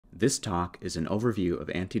This talk is an overview of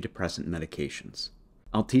antidepressant medications.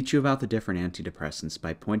 I'll teach you about the different antidepressants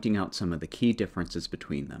by pointing out some of the key differences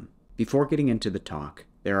between them. Before getting into the talk,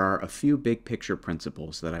 there are a few big picture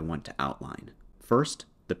principles that I want to outline. First,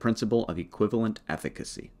 the principle of equivalent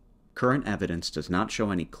efficacy. Current evidence does not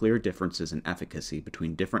show any clear differences in efficacy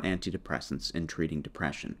between different antidepressants in treating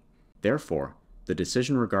depression. Therefore, the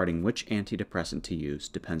decision regarding which antidepressant to use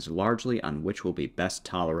depends largely on which will be best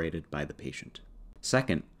tolerated by the patient.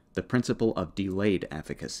 Second, the principle of delayed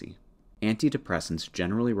efficacy. Antidepressants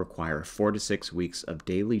generally require 4 to 6 weeks of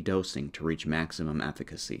daily dosing to reach maximum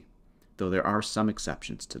efficacy, though there are some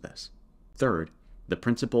exceptions to this. Third, the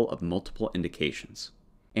principle of multiple indications.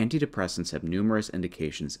 Antidepressants have numerous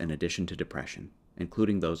indications in addition to depression,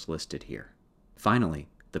 including those listed here. Finally,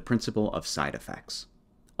 the principle of side effects.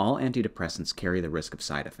 All antidepressants carry the risk of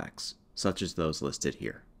side effects, such as those listed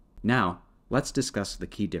here. Now, let's discuss the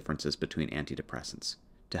key differences between antidepressants,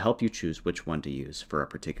 to help you choose which one to use for a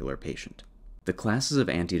particular patient. The classes of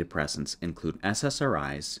antidepressants include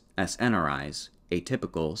SSRIs, SNRIs,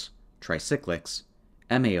 atypicals, tricyclics,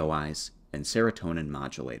 MAOIs, and serotonin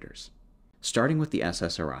modulators. Starting with the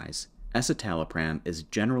SSRIs, escitalopram is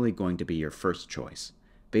generally going to be your first choice,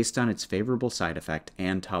 based on its favorable side effect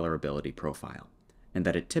and tolerability profile, and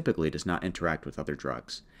that it typically does not interact with other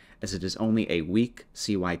drugs, as it is only a weak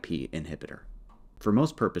CYP inhibitor. For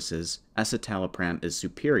most purposes, escitalopram is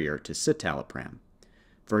superior to citalopram.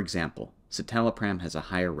 For example, citalopram has a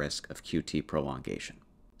higher risk of QT prolongation.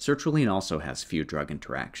 Sertraline also has few drug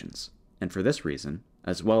interactions, and for this reason,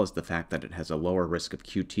 as well as the fact that it has a lower risk of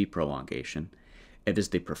QT prolongation, it is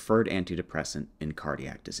the preferred antidepressant in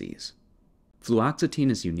cardiac disease.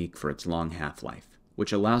 Fluoxetine is unique for its long half-life,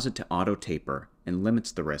 which allows it to auto-taper and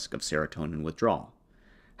limits the risk of serotonin withdrawal.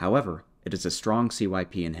 However, it is a strong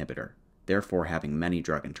CYP inhibitor, therefore having many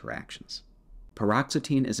drug interactions.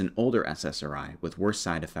 Paroxetine is an older SSRI with worse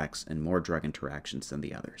side effects and more drug interactions than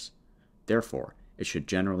the others. Therefore, it should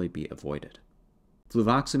generally be avoided.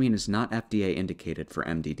 Fluvoxamine is not FDA indicated for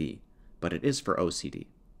MDD, but it is for OCD,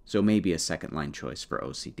 so may be a second-line choice for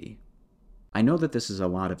OCD. I know that this is a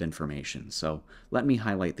lot of information, so let me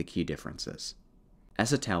highlight the key differences.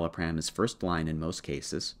 Escitalopram is first line in most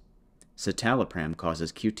cases. Citalopram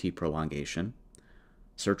causes QT prolongation.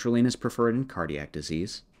 Sertraline is preferred in cardiac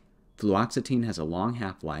disease. Fluoxetine has a long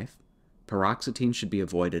half-life. Paroxetine should be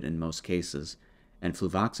avoided in most cases, and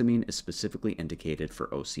fluvoxamine is specifically indicated for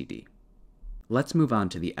OCD. Let's move on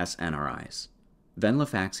to the SNRIs.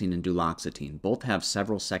 Venlafaxine and duloxetine both have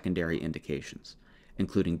several secondary indications,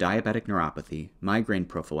 including diabetic neuropathy, migraine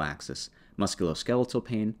prophylaxis, musculoskeletal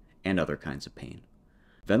pain, and other kinds of pain.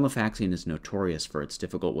 Venlafaxine is notorious for its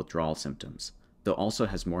difficult withdrawal symptoms, though also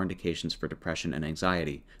has more indications for depression and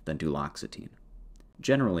anxiety than duloxetine.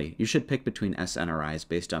 Generally, you should pick between SNRIs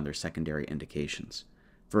based on their secondary indications.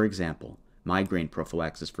 For example, migraine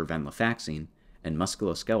prophylaxis for venlafaxine and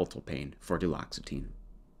musculoskeletal pain for duloxetine.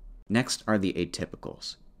 Next are the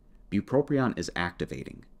atypicals. Bupropion is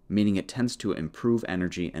activating, meaning it tends to improve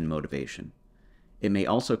energy and motivation. It may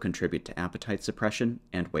also contribute to appetite suppression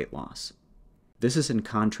and weight loss. This is in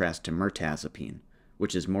contrast to mirtazapine,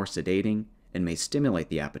 which is more sedating and may stimulate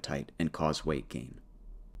the appetite and cause weight gain.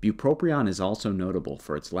 Bupropion is also notable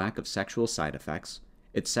for its lack of sexual side effects,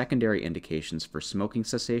 its secondary indications for smoking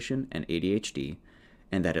cessation and ADHD,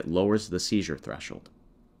 and that it lowers the seizure threshold.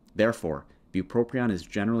 Therefore, bupropion is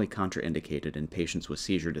generally contraindicated in patients with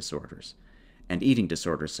seizure disorders, and eating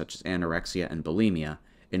disorders such as anorexia and bulimia,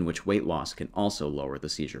 in which weight loss can also lower the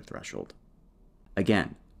seizure threshold.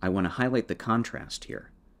 Again, I want to highlight the contrast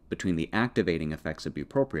here between the activating effects of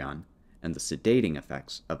bupropion and the sedating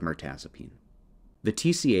effects of mirtazapine. The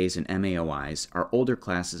TCAs and MAOIs are older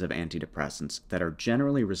classes of antidepressants that are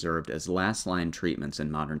generally reserved as last-line treatments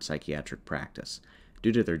in modern psychiatric practice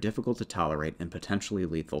due to their difficult-to-tolerate and potentially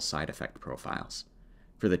lethal side effect profiles.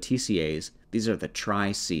 For the TCAs, these are the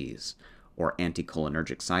tri-Cs, or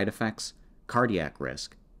anticholinergic side effects, cardiac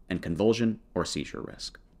risk, and convulsion or seizure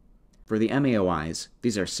risk. For the MAOIs,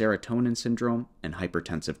 these are serotonin syndrome and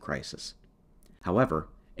hypertensive crisis. However,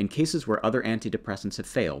 in cases where other antidepressants have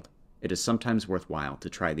failed, it is sometimes worthwhile to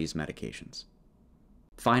try these medications.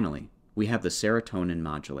 Finally, we have the serotonin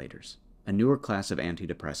modulators, a newer class of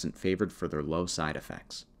antidepressant favored for their low side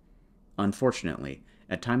effects. Unfortunately,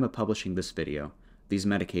 at time of publishing this video, these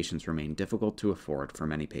medications remain difficult to afford for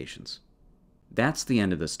many patients. That's the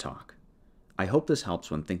end of this talk. I hope this helps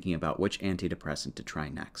when thinking about which antidepressant to try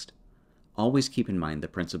next. Always keep in mind the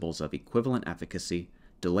principles of equivalent efficacy,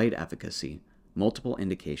 delayed efficacy, multiple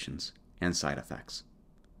indications, and side effects.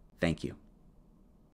 Thank you.